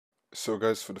So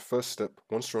guys, for the first step,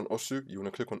 once you're on OSU, you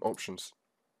want to click on options.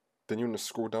 Then you want to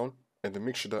scroll down and then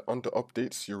make sure that under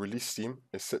updates, your release theme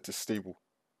is set to stable.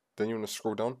 Then you want to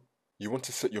scroll down. You want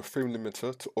to set your frame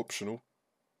limiter to optional.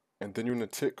 And then you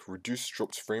want to tick reduce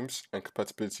dropped frames and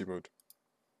compatibility mode,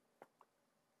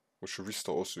 which will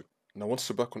restart OSU. Now once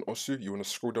you're back on OSU, you want to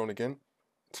scroll down again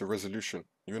to resolution.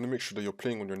 You want to make sure that you're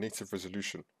playing on your native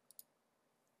resolution.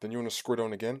 Then you want to scroll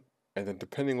down again, and then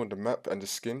depending on the map and the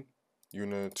skin, you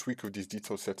want to tweak with these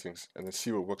detailed settings and then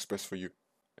see what works best for you.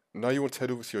 Now you want to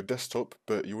head over to your desktop,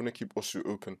 but you want to keep OSU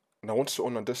open. Now once you're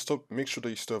on our desktop, make sure that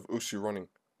you still have OSU running.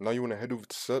 Now you want to head over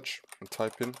to search and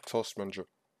type in Task Manager.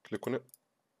 Click on it.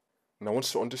 Now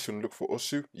once you're on this, you want to look for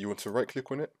OSU. You want to right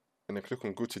click on it and then click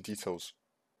on Go to Details.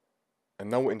 And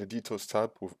now we're in the Details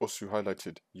tab with OSU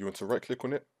highlighted. You want to right click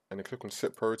on it and then click on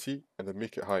Set Priority and then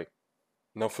make it high.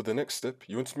 Now for the next step,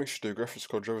 you want to make sure your graphics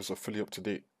card drivers are fully up to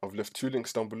date. I've left two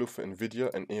links down below for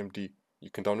Nvidia and AMD. You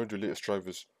can download your latest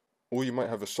drivers. Or you might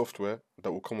have a software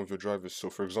that will come with your drivers. So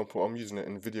for example, I'm using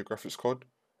an Nvidia graphics card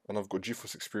and I've got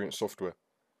GeForce Experience software.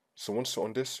 So once you're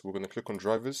on this, we're going to click on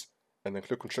drivers and then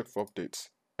click on check for updates.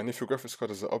 And if your graphics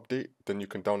card has an update, then you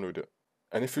can download it.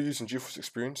 And if you're using GeForce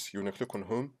Experience, you want to click on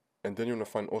home and then you want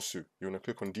to find OSU. You want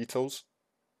to click on details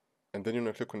and then you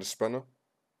want to click on the spanner.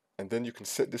 And then you can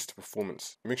set this to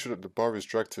performance. Make sure that the bar is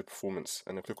dragged to performance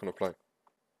and then click on apply.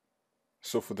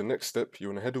 So for the next step, you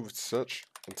want to head over to search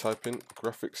and type in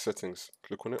graphics settings.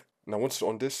 Click on it. Now once you're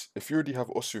on this, if you already have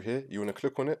OSU here, you want to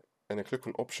click on it and then click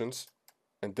on options.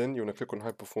 And then you want to click on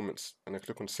high performance and then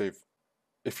click on save.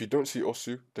 If you don't see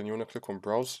OSU, then you want to click on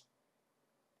browse.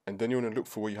 And then you want to look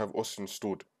for where you have OSU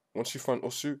installed. Once you find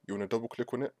OSU, you want to double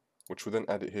click on it, which will then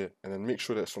add it here. And then make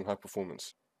sure that it's on high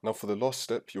performance. Now for the last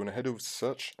step, you want to head over to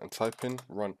search and type in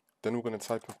run. Then we're going to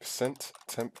type in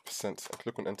 %temp% and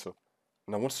click on enter.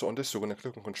 Now once you're on this, we're going to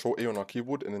click on Ctrl A on our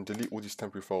keyboard and then delete all these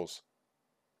temporary files.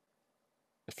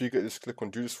 If you get this, click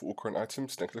on do this for all current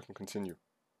items, then click on continue.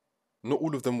 Not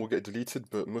all of them will get deleted,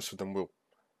 but most of them will.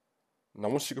 Now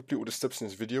once you complete all the steps in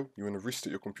this video, you want to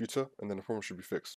restart your computer and then the problem should be fixed.